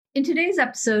In today's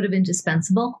episode of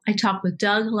Indispensable, I talk with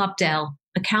Doug Lobdell,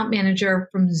 account manager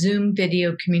from Zoom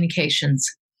Video Communications,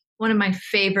 one of my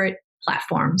favorite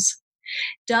platforms.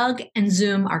 Doug and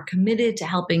Zoom are committed to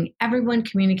helping everyone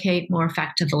communicate more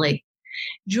effectively.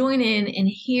 Join in and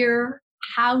hear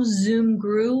how Zoom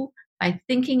grew by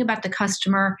thinking about the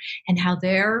customer and how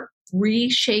they're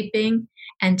reshaping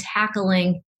and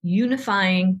tackling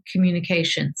unifying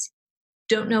communications.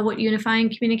 Don't know what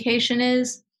unifying communication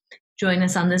is? Join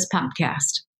us on this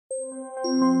podcast.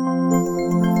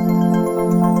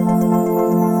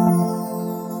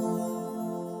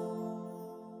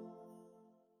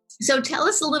 So tell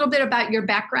us a little bit about your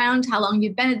background, how long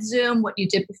you've been at Zoom, what you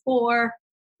did before.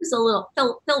 Just a little,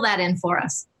 fill that in for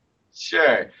us.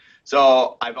 Sure.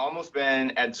 So I've almost been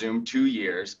at Zoom 2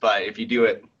 years, but if you do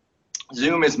it,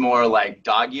 Zoom is more like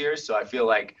dog years. So I feel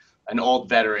like an old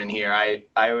veteran here.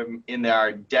 I'm in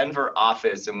our Denver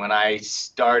office, and when I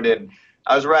started,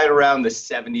 I was right around the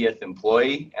 70th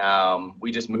employee.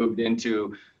 We just moved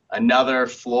into another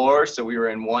floor, so we were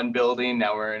in one building.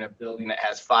 Now we're in a building that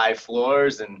has 5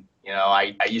 floors, and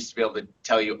I used to be able to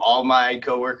tell you all my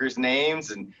coworkers'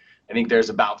 names, and I think there's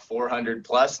about 400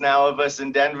 plus now of us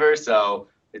in Denver, so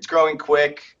it's growing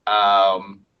quick.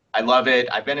 I love it.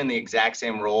 I've been in the exact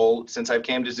same role since I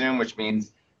came to Zoom, which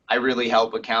means I really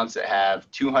help accounts that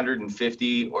have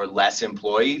 250 or less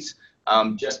employees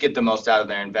just get the most out of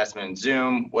their investment in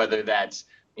Zoom, whether that's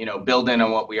building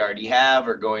on what we already have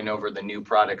or going over the new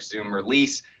product Zoom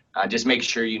release. Just make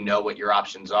sure you know what your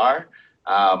options are.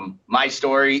 My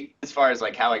story, as far as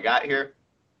like how I got here,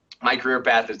 my career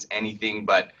path is anything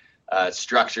but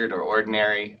structured or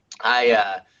ordinary.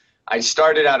 I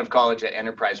started out of college at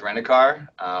Enterprise Rent-A-Car.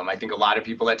 I think a lot of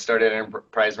people that start at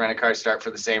Enterprise Rent-A-Car start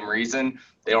for the same reason.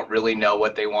 They don't really know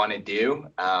what they want to do.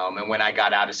 And when I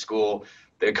got out of school,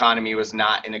 the economy was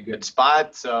not in a good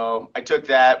spot. So I took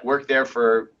that, worked there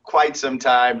for quite some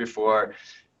time before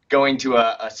going to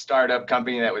a startup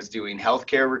company that was doing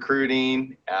healthcare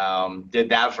recruiting. Did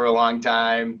that for a long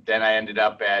time. Then I ended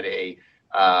up at a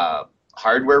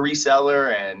hardware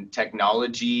reseller and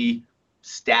technology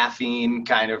staffing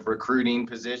kind of recruiting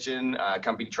position, a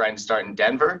company trying to start in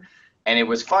Denver. And it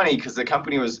was funny because the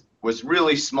company was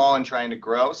really small and trying to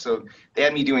grow. So they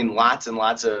had me doing lots and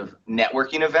lots of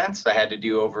networking events. I had to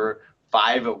do over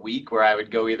 5 a week where I would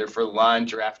go either for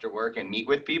lunch or after work and meet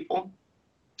with people.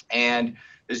 And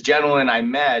this gentleman I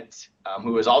met,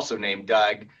 who was also named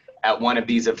Doug, at one of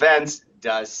these events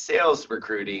does sales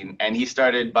recruiting. And he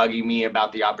started bugging me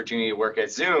about the opportunity to work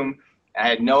at Zoom. I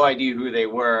had no idea who they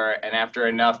were, and after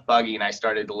enough bugging, I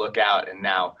started to look out, and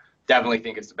now definitely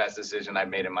think it's the best decision I've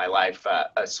made in my life,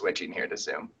 switching here to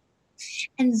Zoom.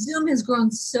 And Zoom has grown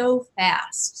so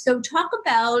fast. So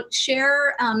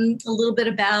share a little bit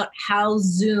about how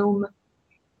Zoom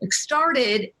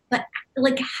started, but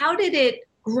how did it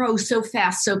grow so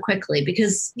fast, so quickly?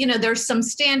 Because, there's some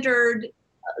standard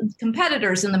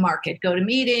competitors in the market,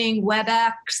 GoToMeeting,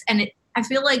 WebEx, and I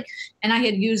feel like, and I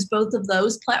had used both of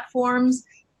those platforms,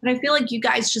 but I feel like you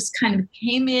guys just kind of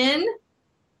came in,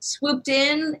 swooped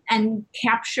in, and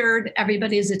captured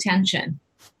everybody's attention.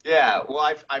 Yeah,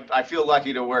 well, I feel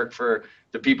lucky to work for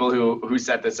the people who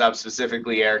set this up,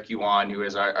 specifically Eric Yuan, who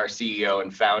is our CEO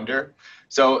and founder.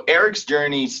 So Eric's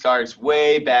journey starts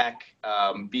way back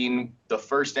being the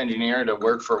first engineer to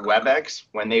work for WebEx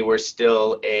when they were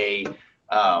still a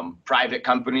private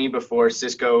company before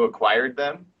Cisco acquired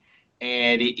them.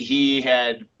 And he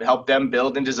had helped them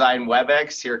build and design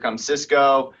WebEx. Here comes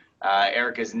Cisco.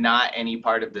 Eric is not any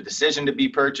part of the decision to be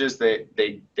purchased.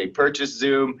 They purchased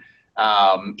Zoom.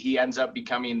 He ends up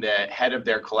becoming the head of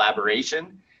their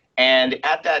collaboration. And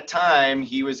at that time,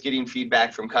 he was getting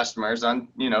feedback from customers on,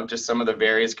 just some of the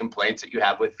various complaints that you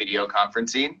have with video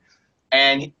conferencing.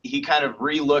 And he kind of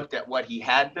re-looked at what he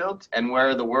had built and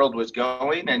where the world was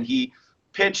going. And he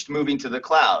pitched moving to the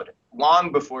cloud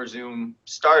long before Zoom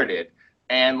started.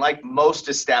 And like most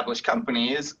established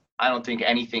companies, I don't think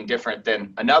anything different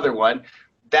than another one,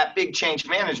 that big change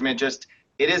management it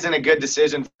isn't a good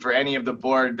decision for any of the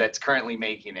board that's currently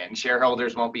making it. And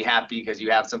shareholders won't be happy because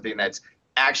you have something that's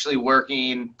actually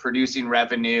working, producing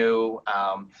revenue.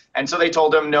 And so they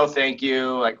told him, no, thank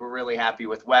you. We're really happy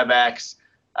with WebEx.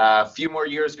 A few more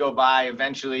years go by.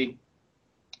 Eventually,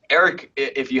 Eric,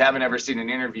 if you haven't ever seen an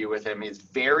interview with him, is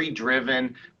very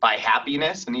driven by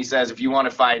happiness. And he says, if you want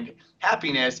to find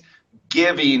happiness,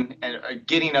 giving and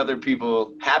getting other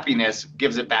people happiness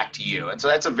gives it back to you. And so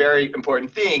that's a very important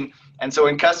thing. And so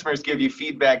when customers give you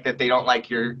feedback that they don't like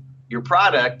your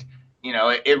product,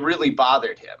 it really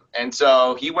bothered him. And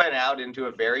so he went out into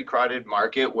a very crowded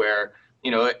market where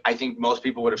I think most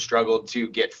people would have struggled to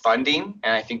get funding.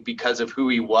 And I think because of who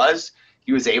he was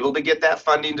able to get that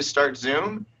funding to start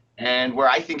Zoom. And where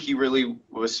I think he really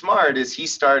was smart is he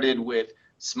started with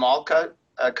small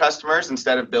customers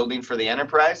instead of building for the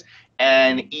enterprise,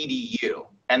 and EDU.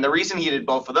 And the reason he did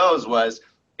both of those was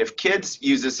if kids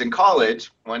use this in college,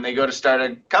 when they go to start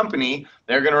a company,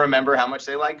 they're going to remember how much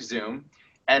they like Zoom.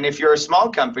 And if you're a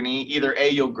small company, either A,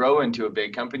 you'll grow into a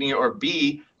big company, or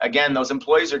B, again, those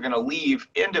employees are going to leave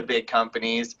into big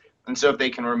companies. And so if they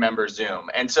can remember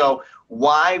Zoom. And so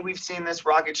why we've seen this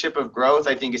rocket ship of growth,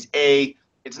 I think is A,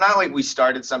 it's not like we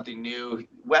started something new.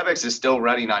 WebEx is still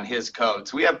running on his code.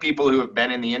 So we have people who have been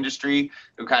in the industry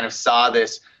who kind of saw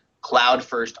this cloud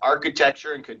first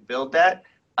architecture and could build that.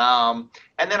 And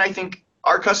then I think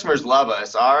our customers love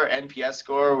us. Our NPS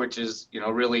score, which is,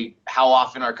 really how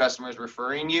often our customers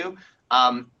referring you,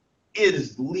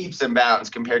 is leaps and bounds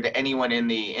compared to anyone in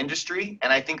the industry.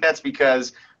 And I think that's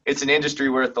because it's an industry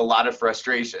with a lot of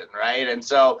frustration, right? And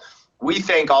so we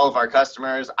thank all of our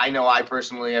customers. I know I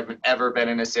personally haven't ever been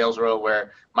in a sales role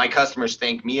where my customers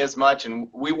thank me as much, and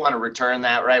we want to return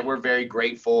that, right? We're very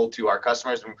grateful to our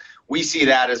customers, and we see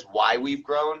that as why we've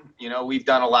grown. We've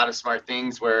done a lot of smart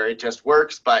things where it just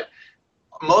works, but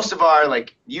most of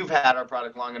you've had our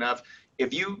product long enough.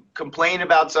 If you complain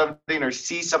about something or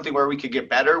see something where we could get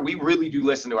better, we really do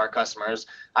listen to our customers.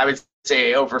 I would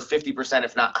say over 50%,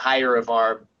 if not higher, of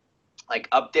our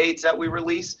updates that we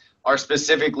release are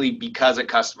specifically because a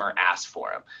customer asked for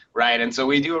them, right? And so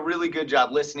we do a really good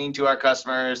job listening to our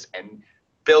customers and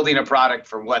building a product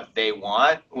for what they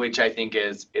want, which I think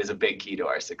is a big key to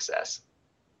our success.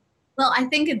 Well, I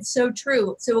think it's so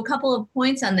true. So a couple of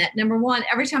points on that. Number one,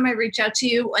 every time I reach out to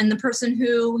you and the person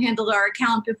who handled our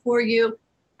account before you,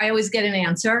 I always get an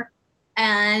answer.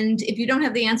 And if you don't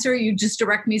have the answer, you just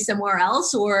direct me somewhere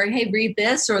else, or, hey, read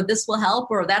this, or this will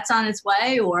help, or that's on its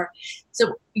way. Or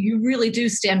so you really do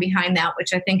stand behind that,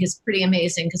 which I think is pretty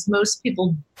amazing, because most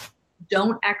people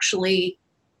don't actually,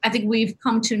 I think we've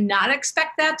come to not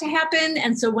expect that to happen.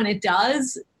 And so when it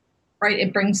does, right,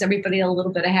 it brings everybody a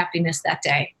little bit of happiness that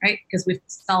day, right? Because we've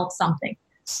solved something.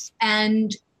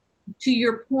 And to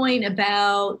your point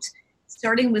about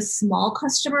starting with small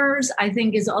customers, I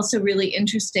think is also really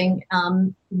interesting.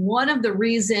 One of the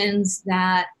reasons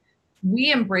that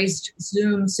we embraced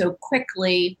Zoom so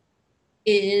quickly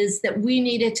is that we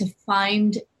needed to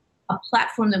find a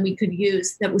platform that we could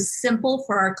use that was simple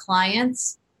for our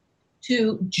clients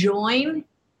to join.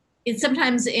 It's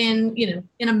sometimes in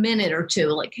a minute or two,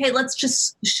 like, hey, let's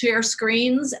just share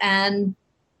screens. And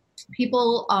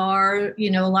people are, a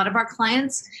lot of our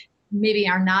clients maybe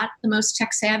are not the most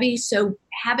tech savvy. So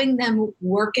having them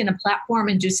work in a platform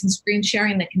and do some screen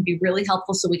sharing that can be really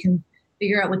helpful so we can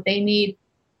figure out what they need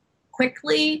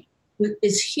quickly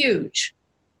is huge.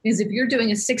 Because if you're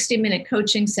doing a 60-minute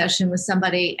coaching session with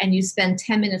somebody and you spend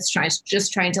 10 minutes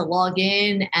just trying to log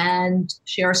in and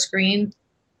share a screen,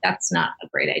 that's not a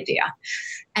great idea.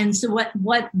 And so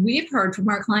what we've heard from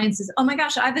our clients is, oh my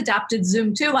gosh, I've adopted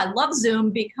Zoom too. I love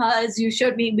Zoom because you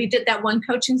showed me, we did that one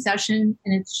coaching session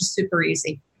and it's just super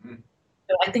easy. Mm-hmm.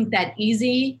 So I think that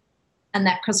easy and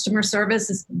that customer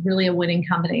service is really a winning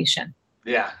combination.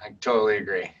 Yeah, I totally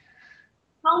agree.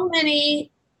 How many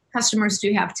customers do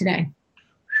you have today?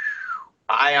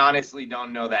 I honestly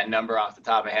don't know that number off the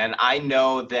top of my head. I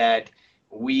know that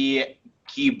we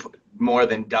keep more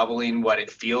than doubling what it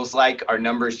feels like our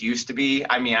numbers used to be.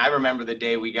 I mean, I remember the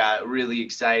day we got really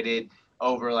excited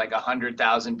over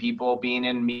 100,000 people being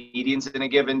in meetings in a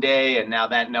given day. And now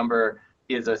that number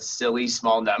is a silly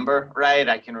small number, right?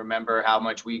 I can remember how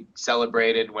much we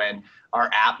celebrated when our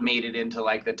app made it into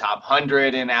the top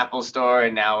 100 in Apple Store.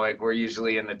 And now we're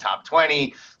usually in the top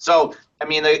 20. So, I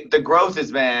mean, the growth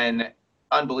has been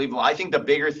unbelievable. I think the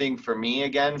bigger thing for me,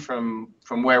 again, from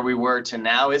where we were to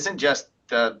now, isn't just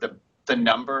the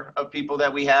number of people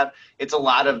that we have. It's a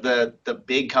lot of the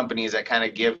big companies that kind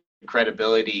of give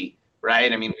credibility,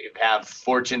 right? I mean, we have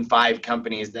Fortune 5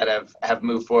 companies that have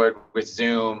moved forward with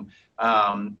Zoom.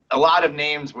 A lot of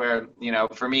names where,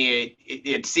 for me,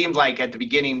 it seemed like at the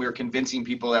beginning we were convincing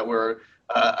people that we're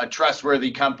a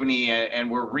trustworthy company and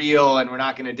we're real and we're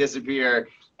not going to disappear.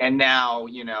 And now,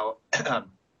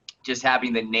 just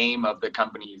having the name of the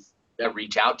companies that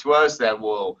reach out to us that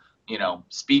will,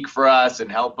 speak for us and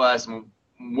help us. And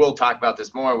we'll talk about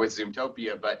this more with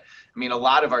Zoomtopia, but I mean, a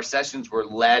lot of our sessions were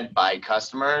led by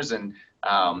customers, and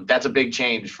that's a big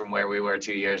change from where we were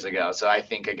 2 years ago. So I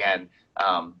think, again,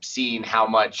 seeing how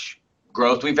much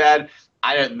growth we've had,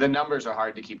 the numbers are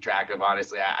hard to keep track of,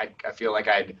 honestly. I feel like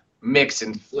I'd mix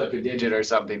and flip a digit or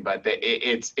something, but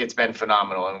it's been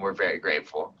phenomenal, and we're very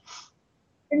grateful.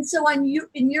 And so on you,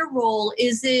 in your role,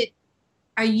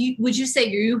 would you say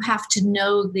you have to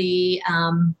know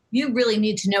you really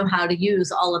need to know how to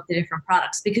use all of the different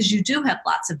products because you do have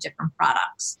lots of different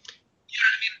products?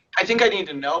 I think I need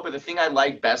to know, but the thing I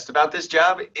like best about this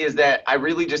job is that I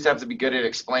really just have to be good at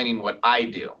explaining what I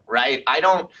do, right? I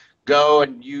don't go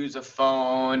and use a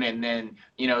phone and then,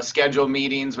 schedule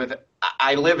meetings with,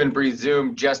 I live and breathe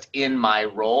Zoom just in my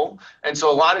role. And so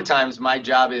a lot of times my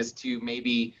job is to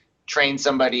maybe train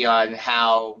somebody on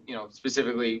how,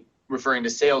 specifically referring to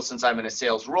sales, since I'm in a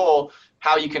sales role,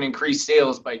 how you can increase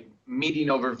sales by meeting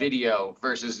over video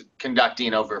versus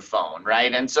conducting over phone,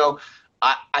 right? And so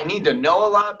I need to know a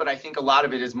lot, but I think a lot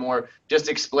of it is more just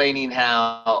explaining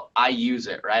how I use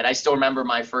it, right? I still remember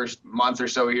my first month or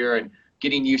so here and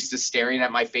getting used to staring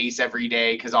at my face every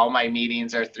day because all my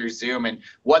meetings are through Zoom, and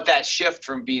what that shift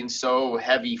from being so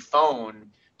heavy phone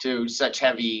to such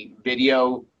heavy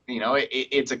video,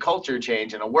 it's a culture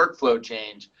change and a workflow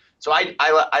change. So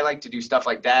I like to do stuff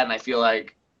like that, and I feel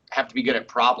like I have to be good at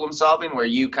problem solving where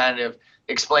you kind of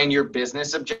explain your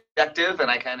business objective, and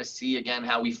I kind of see again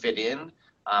how we fit in.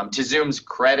 To Zoom's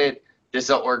credit, this is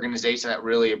an organization that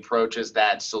really approaches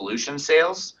that solution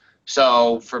sales.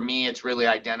 So for me, it's really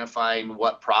identifying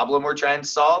what problem we're trying to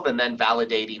solve and then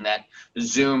validating that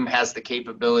Zoom has the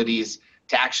capabilities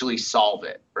to actually solve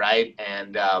it, right?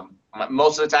 And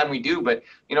most of the time we do, but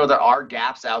there are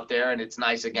gaps out there, and it's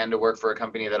nice again to work for a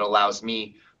company that allows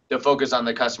me to focus on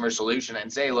the customer solution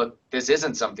and say, look, this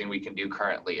isn't something we can do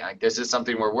currently. Like, this is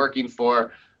something we're working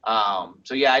for.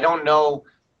 So yeah, I don't know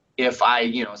if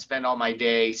I, spend all my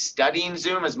day studying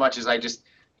Zoom as much as I just,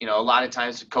 a lot of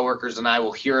times coworkers and I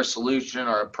will hear a solution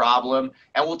or a problem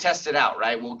and we'll test it out,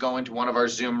 right? We'll go into one of our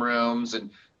Zoom rooms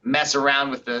and mess around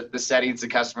with the settings the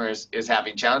customer is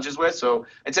having challenges with. So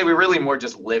I'd say we really more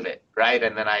just live it, right?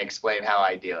 And then I explain how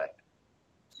I do it.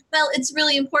 Well, it's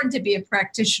really important to be a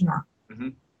practitioner. Mm-hmm.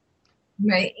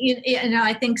 Right.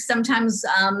 I think sometimes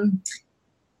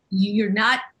you're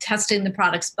not testing the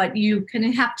products, but you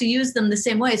can have to use them the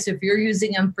same way. So if you're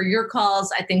using them for your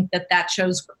calls, I think that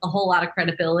shows a whole lot of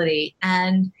credibility.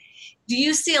 And do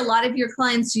you see a lot of your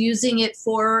clients using it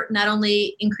for not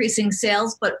only increasing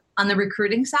sales, but on the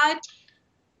recruiting side?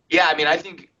 Yeah, I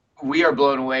think we are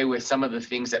blown away with some of the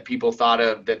things that people thought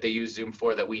of that they use Zoom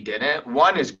for that we didn't.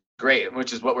 One is great,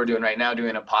 which is what we're doing right now,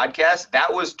 doing a podcast.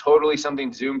 That was totally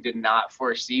something Zoom did not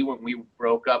foresee when we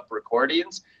broke up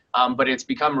recordings, but it's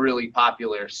become a really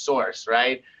popular source,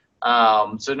 right?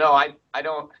 So no, I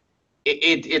don't.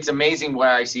 It's amazing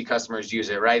where I see customers use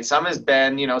it, right? Some has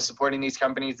been, supporting these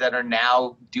companies that are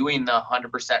now doing the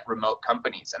 100% remote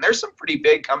companies, and there's some pretty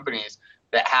big companies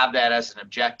that have that as an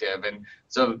objective, and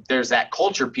so there's that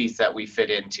culture piece that we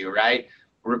fit into, right?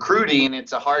 Recruiting,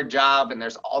 it's a hard job, and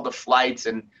there's all the flights,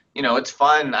 and it's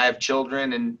fun. I have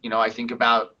children, and I think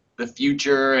about the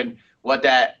future and what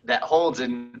that holds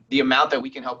and the amount that we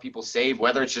can help people save,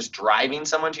 whether it's just driving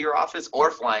someone to your office or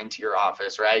flying to your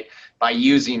office, right? By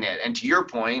using it. And to your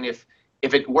point, if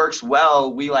it works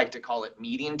well, we like to call it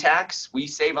meeting tax. We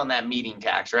save on that meeting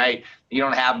tax, right? You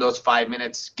don't have those 5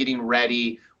 minutes getting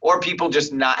ready or people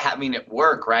just not having it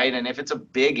work, right? And if it's a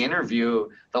big interview,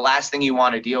 the last thing you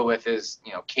want to deal with is,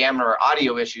 camera or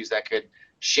audio issues that could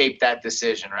shape that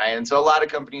decision, right? And so a lot of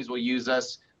companies will use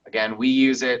us. Again, we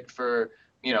use it for,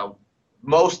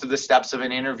 most of the steps of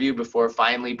an interview before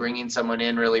finally bringing someone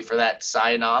in really for that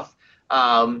sign off.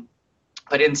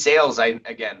 But in sales, I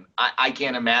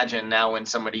can't imagine now when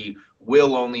somebody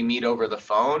will only meet over the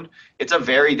phone. It's a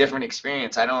very different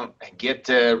experience. I don't get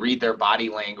to read their body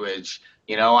language.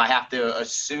 I have to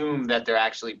assume that they're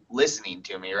actually listening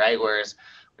to me, right? Whereas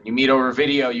when you meet over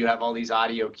video, you have all these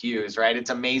audio cues, right?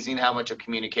 It's amazing how much of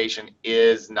communication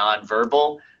is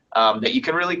nonverbal. That you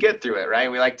can really get through it,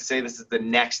 right? We like to say this is the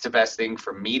next best thing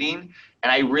for meeting. And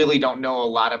I really don't know a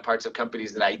lot of parts of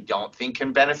companies that I don't think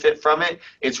can benefit from it.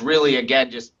 It's really,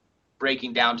 again, just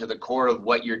breaking down to the core of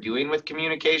what you're doing with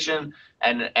communication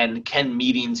and can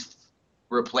meetings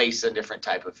replace a different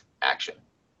type of action.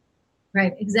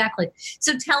 Right, exactly.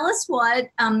 So tell us what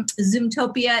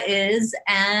Zoomtopia is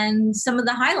and some of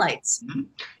the highlights. Mm-hmm.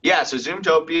 Yeah, so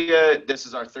Zoomtopia, this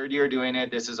is our third year doing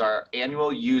it. This is our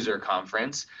annual user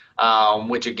conference,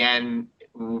 which again,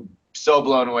 so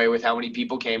blown away with how many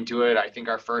people came to it. I think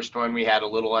our first one, we had a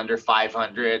little under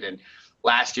 500, and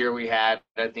last year we had,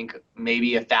 I think,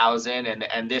 maybe 1,000,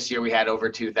 and this year we had over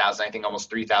 2,000, I think almost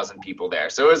 3,000 people there.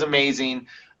 So it was amazing.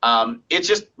 It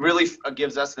just really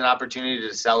gives us an opportunity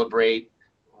to celebrate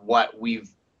what we've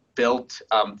built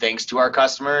thanks to our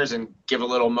customers and give a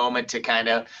little moment to kind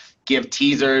of give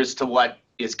teasers to what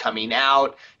is coming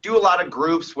out. Do a lot of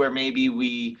groups where maybe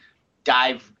we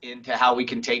dive into how we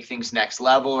can take things next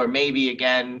level, or maybe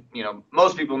again,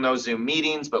 most people know Zoom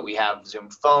meetings, but we have Zoom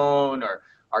phone or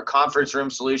our conference room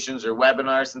solutions or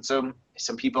webinars. And so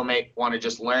some people may want to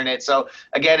just learn it. So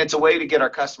again, it's a way to get our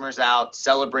customers out,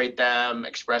 celebrate them,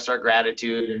 express our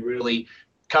gratitude, and really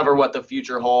cover what the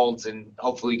future holds, and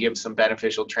hopefully give some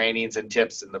beneficial trainings and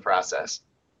tips in the process.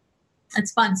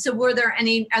 That's fun. So are there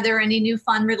any new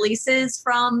fun releases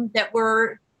that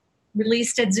were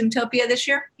released at Zoomtopia this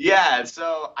year? Yeah,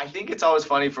 so I think it's always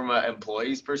funny from an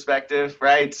employee's perspective,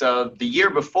 right? So the year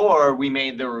before, we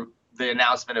made the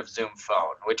announcement of Zoom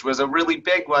Phone, which was a really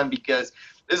big one because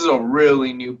this is a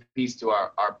really new piece to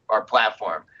our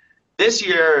platform. This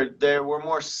year, there were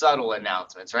more subtle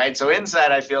announcements, right? So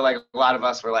inside, I feel like a lot of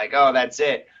us were like, oh, that's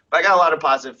it. But I got a lot of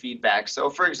positive feedback. So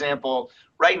for example,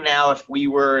 right now, if we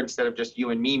were, instead of just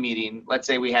you and me meeting, let's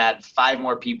say we had 5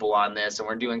 more people on this and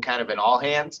we're doing kind of an all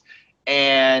hands,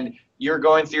 and you're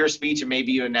going through your speech and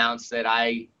maybe you announce that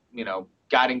I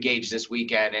got engaged this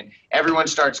weekend and everyone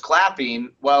starts clapping.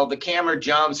 Well, the camera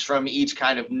jumps from each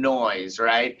kind of noise,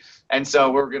 right? And so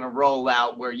we're going to roll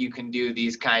out where you can do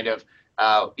these kind of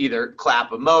either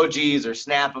clap emojis or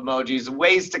snap emojis,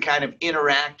 ways to kind of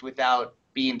interact without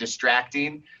being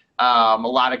distracting. A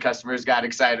lot of customers got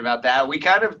excited about that. We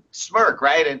kind of smirk,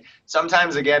 right? And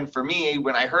sometimes, again, for me,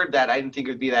 when I heard that, I didn't think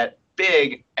it would be that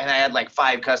big. And I had like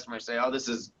 5 customers say, oh, this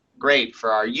is great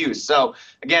for our use. So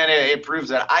again, it proves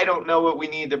that I don't know what we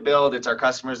need to build. It's our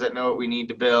customers that know what we need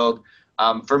to build.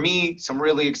 For me, some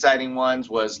really exciting ones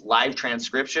was live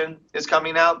transcription is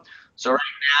coming out. So right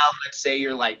now, let's say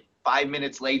you're like 5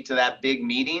 minutes late to that big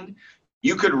meeting.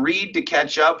 You could read to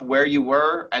catch up where you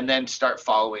were and then start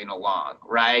following along,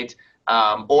 right?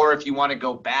 Or if you want to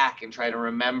go back and try to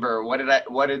remember, what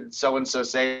did so-and-so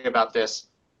say about this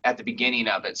at the beginning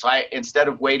of it? So instead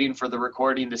of waiting for the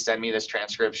recording to send me this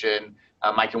transcription,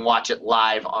 I can watch it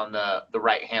live on the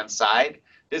right-hand side.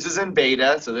 This is in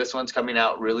beta, so this one's coming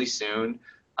out really soon.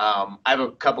 I have a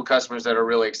couple customers that are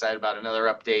really excited about another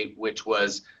update, which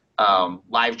was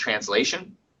live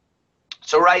translation.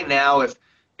 So right now,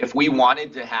 if we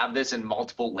wanted to have this in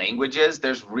multiple languages,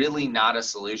 there's really not a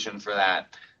solution for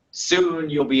that. Soon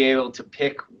you'll be able to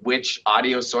pick which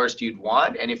audio source you'd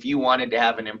want. And if you wanted to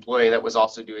have an employee that was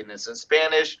also doing this in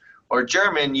Spanish or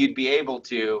German, you'd be able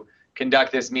to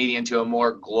conduct this meeting into a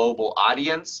more global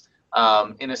audience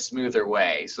in a smoother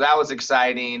way. So that was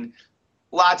exciting.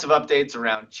 Lots of updates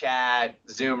around chat,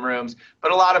 Zoom rooms,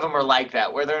 but a lot of them are like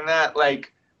that, where they're not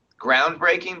like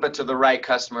groundbreaking, but to the right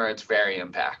customer, it's very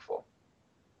impactful.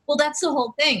 Well, that's the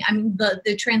whole thing. I mean,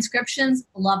 the transcriptions,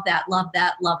 love that,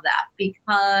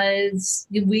 because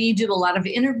we do a lot of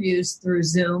interviews through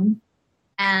Zoom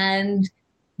and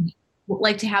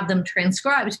like to have them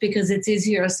transcribed because it's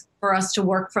easier for us to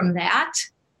work from that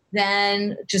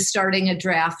than just starting a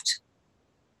draft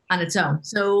on its own.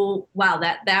 So, wow,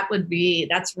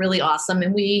 that's really awesome.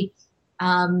 And we,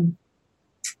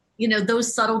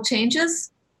 those subtle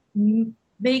changes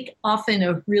make often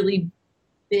a really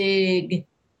big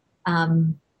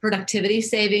productivity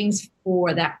savings for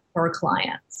a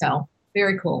client. So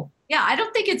very cool. Yeah, I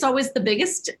don't think it's always the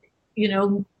biggest,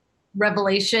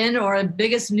 revelation or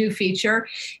biggest new feature,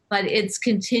 but it's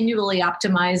continually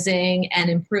optimizing and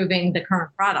improving the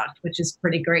current product, which is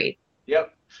pretty great.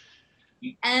 Yep.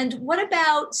 And what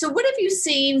have you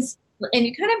seen, and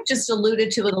you kind of just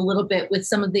alluded to it a little bit with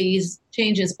some of these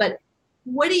changes, but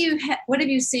what have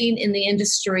you seen in the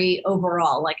industry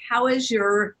overall? Like how has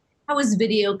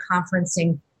video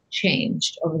conferencing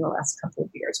changed over the last couple of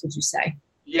years, would you say?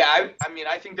 Yeah,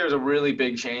 I think there's a really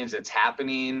big change that's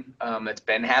happening, that's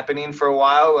been happening for a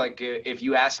while. Like if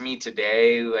you ask me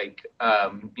today,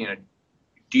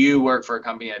 do you work for a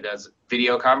company that does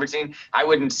video conferencing? I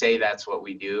wouldn't say that's what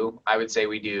we do. I would say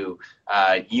we do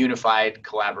unified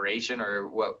collaboration, or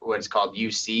what's called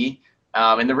UC.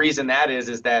 And the reason that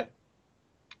is that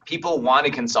people want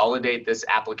to consolidate this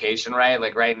application, right?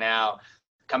 Like right now,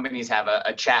 companies have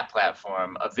a chat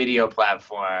platform, a video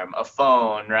platform, a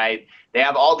phone, right? They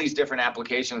have all these different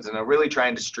applications and they're really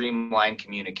trying to streamline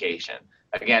communication.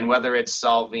 Again, whether it's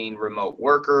solving remote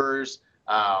workers,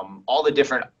 all the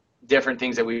different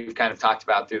things that we've kind of talked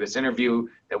about through this interview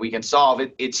that we can solve,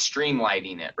 it's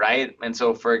streamlining it, right? And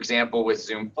so for example, with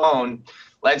Zoom Phone,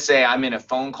 let's say I'm in a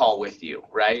phone call with you,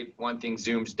 right? One thing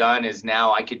Zoom's done is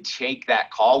now I could take that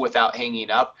call without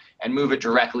hanging up and move it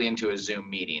directly into a Zoom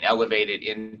meeting, elevate it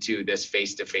into this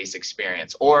face-to-face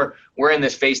experience. Or we're in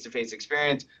this face-to-face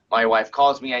experience, my wife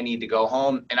calls me, I need to go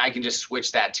home, and I can just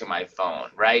switch that to my phone,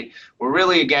 right? We're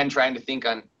really, again, trying to think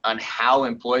on how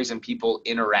employees and people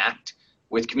interact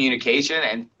with communication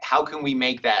and how can we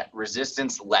make that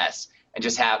resistance less and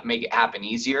just make it happen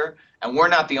easier. And we're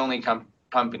not the only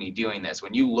company doing this.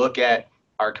 When you look at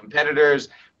our competitors,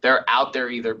 they're out there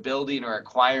either building or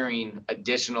acquiring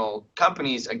additional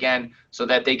companies, again, so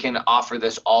that they can offer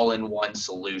this all-in-one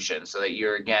solution, so that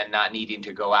you're, again, not needing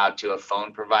to go out to a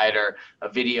phone provider, a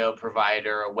video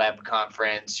provider, a web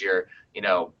conference, your,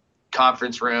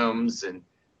 conference rooms,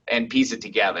 and piece it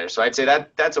together. So I'd say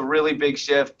that's a really big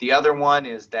shift. The other one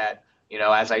is that,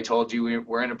 as I told you,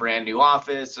 we're in a brand new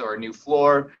office or a new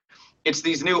floor. It's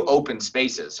these new open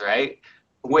spaces, right?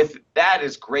 With that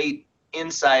is great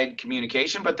inside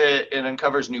communication, but it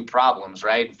uncovers new problems,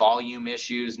 right? Volume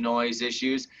issues, noise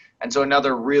issues. And so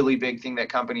another really big thing that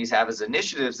companies have as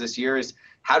initiatives this year is,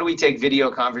 how do we take video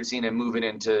conferencing and move it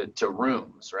into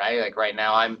rooms, right? Like right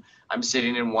now I'm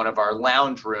sitting in one of our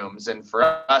lounge rooms, and for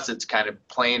us it's kind of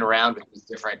playing around with these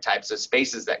different types of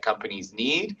spaces that companies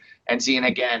need and seeing,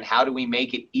 again, how do we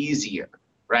make it easier,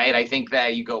 right? I think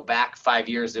that you go back 5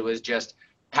 years, it was just,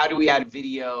 how do we add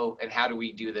video and how do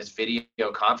we do this video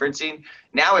conferencing?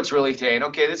 Now it's really saying,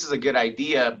 okay, this is a good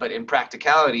idea, but in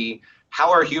practicality, how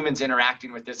are humans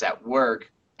interacting with this at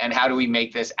work, and how do we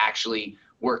make this actually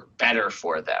work better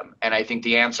for them? And I think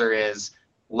the answer is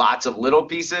lots of little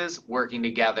pieces working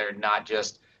together, not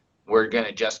just we're going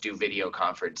to just do video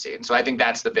conferencing. So I think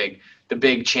that's the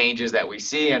big changes that we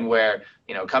see, and where,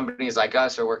 companies like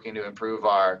us are working to improve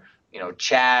our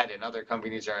chat, and other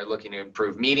companies are looking to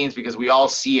improve meetings, because we all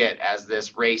see it as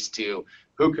this race to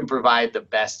who can provide the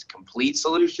best complete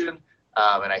solution.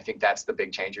 And I think that's the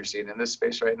big change you're seeing in this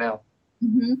space right now.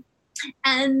 Mm-hmm.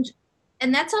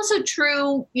 And that's also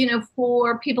true,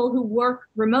 for people who work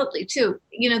remotely too.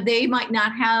 They might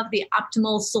not have the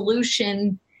optimal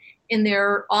solution in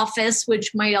their office,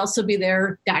 which might also be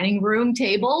their dining room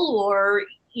table, or,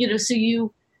 so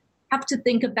you have to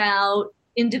think about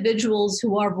individuals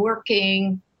who are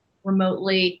working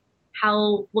remotely,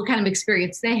 what kind of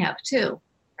experience they have too,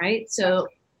 right? So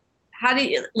how do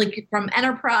you, like, from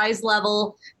enterprise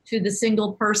level to the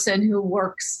single person who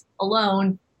works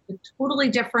alone, totally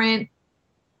different.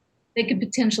 They could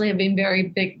potentially have been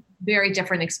very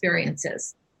different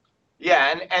experiences.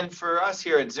 Yeah, and for us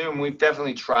here at Zoom, we've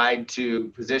definitely tried to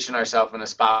position ourselves in a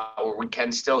spot where we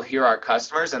can still hear our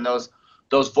customers, and those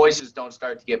voices don't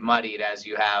start to get muddied as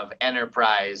you have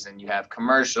enterprise and you have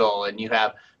commercial and you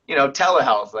have,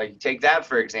 telehealth. Like, take that,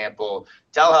 for example.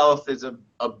 Telehealth is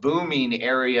a booming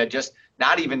area, just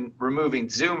not even removing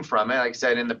Zoom from it. Like I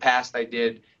said, in the past, I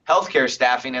did healthcare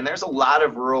staffing, and there's a lot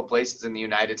of rural places in the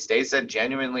United States that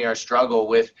genuinely are struggle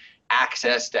with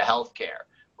access to healthcare,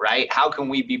 right? How can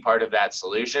we be part of that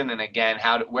solution? And again,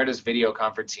 where does video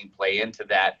conferencing play into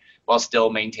that while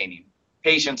still maintaining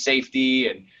patient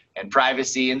safety and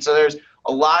privacy? And so there's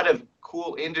a lot of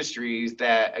cool industries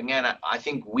that, again, I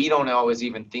think we don't always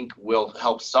even think will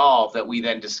help solve, that we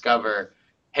then discover,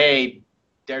 hey,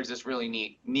 there's this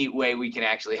really neat way we can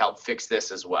actually help fix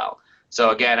this as well.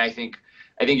 So again, I think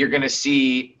you're going to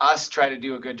see us try to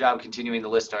do a good job continuing to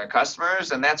listen to our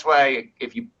customers. And that's why,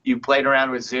 if you played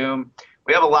around with Zoom,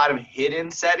 we have a lot of hidden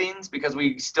settings, because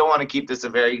we still want to keep this a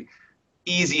very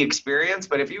easy experience.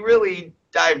 But if you really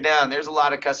dive down, there's a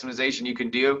lot of customization you can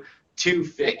do to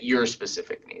fit your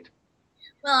specific need.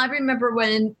 Well, I remember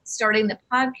when starting the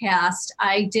podcast,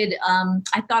 I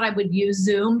thought I would use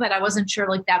Zoom, but I wasn't sure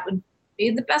that would be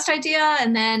the best idea.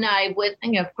 And then I went,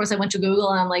 of course, I went to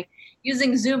Google, and I'm like,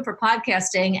 using Zoom for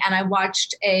podcasting. And I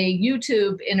watched a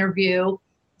YouTube interview,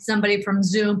 somebody from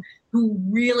Zoom who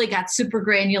really got super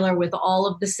granular with all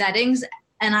of the settings.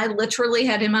 And I literally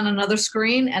had him on another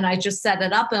screen, and I just set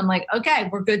it up, and I'm like, okay,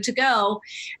 we're good to go.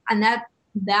 And that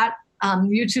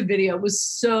YouTube video was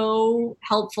so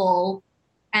helpful.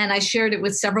 And I shared it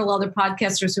with several other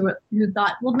podcasters who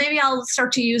thought, well, maybe I'll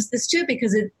start to use this too,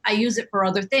 because I use it for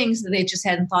other things that they just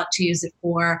hadn't thought to use it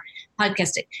for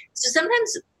podcasting. So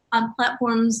sometimes on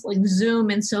platforms like Zoom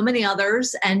and so many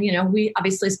others, and we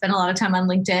obviously spend a lot of time on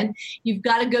LinkedIn, you've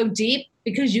got to go deep,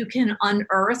 because you can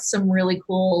unearth some really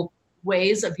cool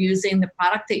ways of using the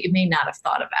product that you may not have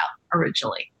thought about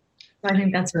originally. So I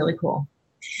think that's really cool.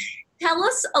 Tell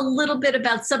us a little bit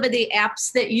about some of the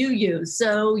apps that you use.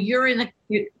 So you're in a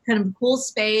kind of cool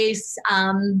space,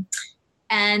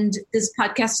 and this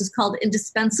podcast is called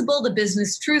Indispensable, the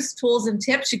Business Truths, Tools, and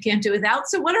Tips You Can't Do Without.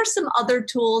 So what are some other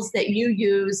tools that you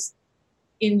use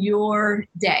in your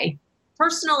day,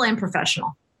 personal and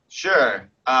professional? Sure.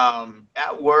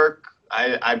 At work,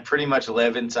 I pretty much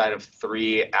live inside of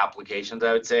 3 applications,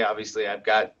 I would say. Obviously, I've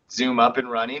got Zoom up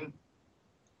and running.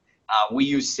 We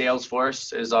use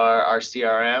Salesforce as our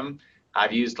CRM.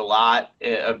 I've used a lot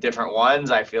of different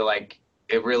ones. I feel like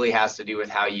it really has to do with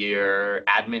how your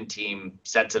admin team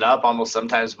sets it up, almost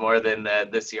sometimes more than the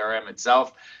CRM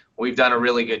itself. We've done a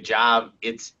really good job.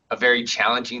 It's a very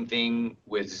challenging thing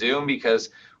with Zoom because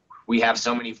we have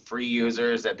so many free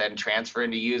users that then transfer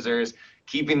into users.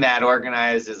 Keeping that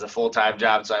organized is a full-time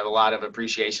job. So I have a lot of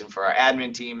appreciation for our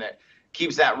admin team that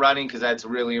keeps that running because that's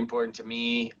really important to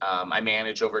me. I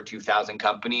manage over 2,000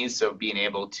 companies, so being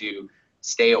able to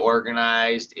stay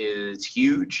organized is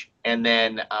huge. And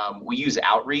then we use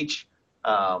Outreach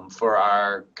for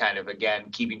our kind of, again,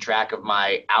 keeping track of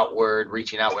my outward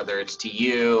reaching out, whether it's to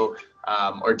you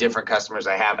or different customers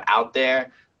I have out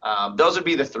there. Those would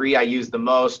be the three I use the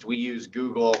most. We use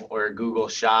Google or Google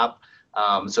Shop.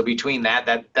 So between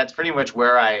that's pretty much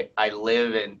where I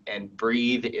live and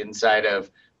breathe inside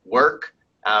of work.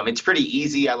 It's pretty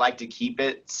easy. I like to keep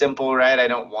it simple, right? I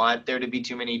don't want there to be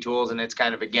too many tools. And it's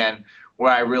kind of, again,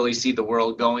 where I really see the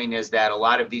world going is that a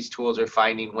lot of these tools are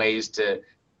finding ways to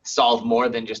solve more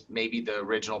than just maybe the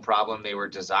original problem they were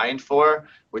designed for,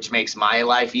 which makes my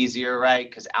life easier, right?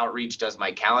 Because Outreach does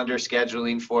my calendar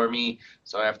scheduling for me,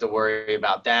 so I don't have to worry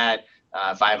about that.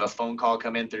 If I have a phone call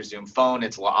come in through Zoom Phone,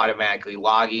 it's automatically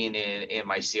logging in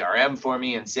my CRM for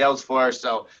me in Salesforce.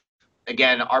 So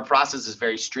again, our process is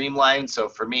very streamlined. So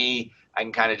for me, I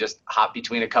can kind of just hop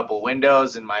between a couple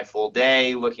windows in my full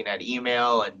day, looking at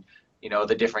email and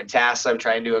the different tasks I'm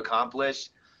trying to accomplish.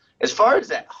 As far as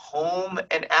at home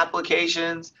and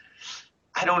applications,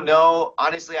 I don't know.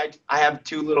 Honestly, I have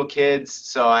two little kids.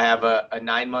 So I have a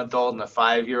 9-month-old and a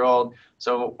 5-year-old.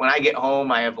 So when I get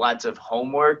home, I have lots of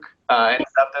homework and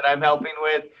stuff that I'm helping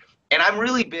with. And I'm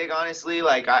really big, honestly,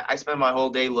 like I spend my whole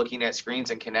day looking at screens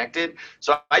and connected.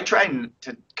 So I try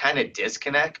to kind of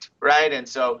disconnect, right? And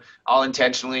so I'll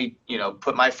intentionally,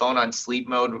 put my phone on sleep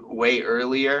mode way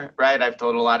earlier, right? I've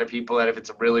told a lot of people that if it's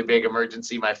a really big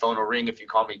emergency, my phone will ring if you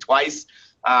call me twice.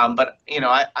 But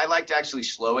I like to actually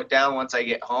slow it down once I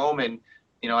get home. And,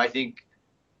 I think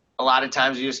a lot of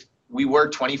times we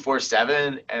work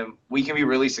 24/7 and we can be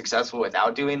really successful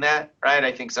without doing that, right?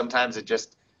 I think sometimes it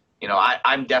just,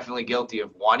 I'm definitely guilty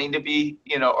of wanting to be,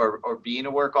 or being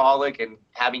a workaholic, and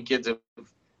having kids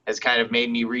has kind of made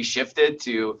me reshifted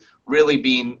to really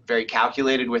being very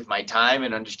calculated with my time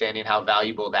and understanding how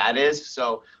valuable that is.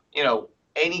 So,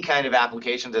 any kind of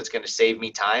application that's going to save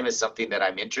me time is something that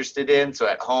I'm interested in. So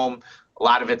at home, a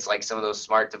lot of it's like some of those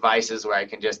smart devices where I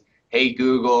can just, hey,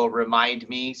 Google, remind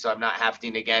me. So I'm not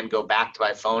having to, again, go back to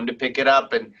my phone to pick it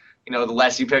up. And, the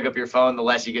less you pick up your phone, the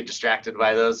less you get distracted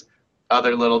by those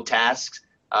other little tasks.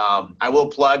 I will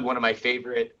plug one of my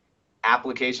favorite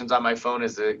applications on my phone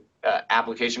is an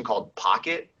application called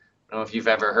Pocket. I don't know if you've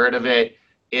ever heard of it.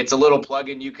 It's a little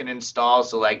plugin you can install.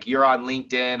 So like you're on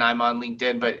LinkedIn, I'm on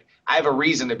LinkedIn, but I have a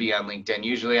reason to be on LinkedIn.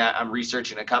 Usually I'm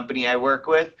researching a company I work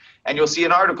with, and you'll see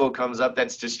an article comes up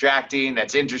that's distracting,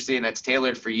 that's interesting, that's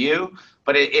tailored for you,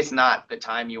 but it's not the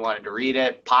time you wanted to read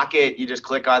it. Pocket, you just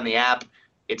click on the app,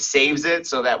 it saves it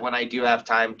so that when I do have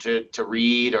time to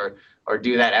read or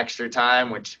do that extra time,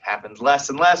 which happens less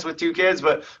and less with two kids,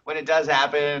 but when it does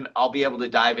happen, I'll be able to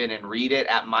dive in and read it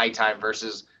at my time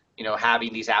versus,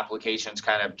 having these applications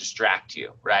kind of distract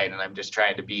you, right? And I'm just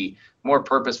trying to be more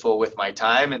purposeful with my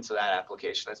time. And so that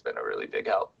application has been a really big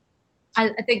help. I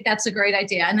think that's a great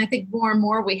idea. And I think more and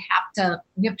more we have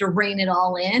to rein it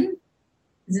all in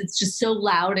because it's just so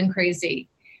loud and crazy.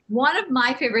 One of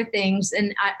my favorite things,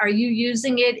 and are you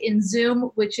using it in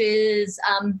Zoom, which is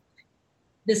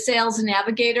the Sales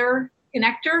Navigator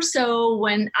connector. So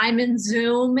when I'm in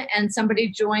Zoom and somebody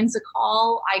joins a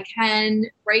call, I can,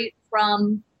 right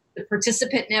from the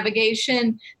participant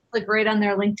navigation, click right on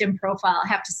their LinkedIn profile. I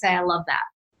have to say, I love that.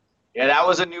 Yeah, that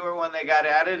was a newer one that got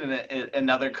added, and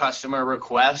another customer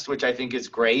request, which I think is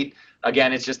great.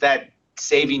 Again, it's just that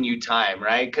saving you time,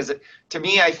 right? Because to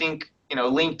me, I think,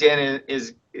 LinkedIn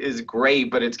is great,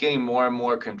 but it's getting more and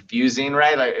more confusing,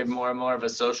 right? Like more and more of a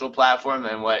social platform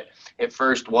than what it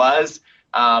first was.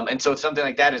 And so something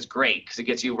like that is great because it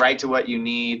gets you right to what you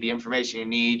need, the information you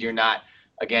need. You're not,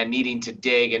 again, needing to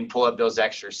dig and pull up those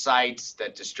extra sites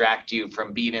that distract you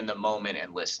from being in the moment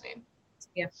and listening.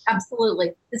 Yeah,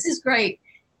 absolutely. This is great.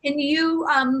 Can you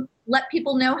let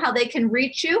people know how they can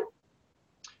reach you?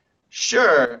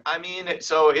 Sure. I mean,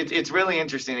 so it's really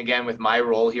interesting, again, with my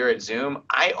role here at Zoom.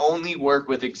 I only work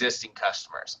with existing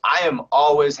customers. I am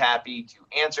always happy to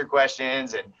answer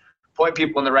questions and point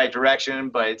people in the right direction,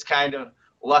 but it's kind of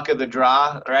luck of the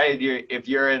draw, right? If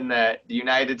you're in the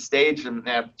United States and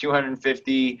have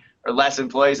 250 or less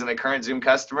employees and the current Zoom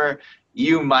customer,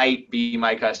 you might be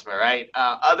my customer, right?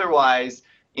 Otherwise,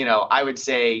 I would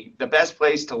say the best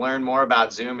place to learn more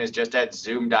about Zoom is just at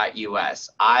zoom.us.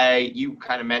 You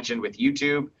kind of mentioned with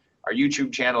YouTube, our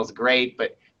YouTube channel is great,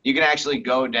 but you can actually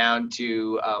go down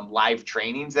to live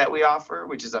trainings that we offer,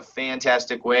 which is a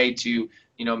fantastic way to,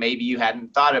 maybe you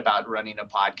hadn't thought about running a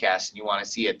podcast and you want to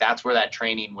see it. That's where that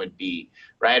training would be,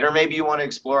 right? Or maybe you want to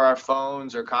explore our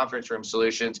phones or conference room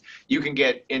solutions. You can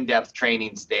get in-depth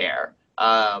trainings there.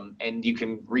 And you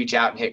can reach out and hit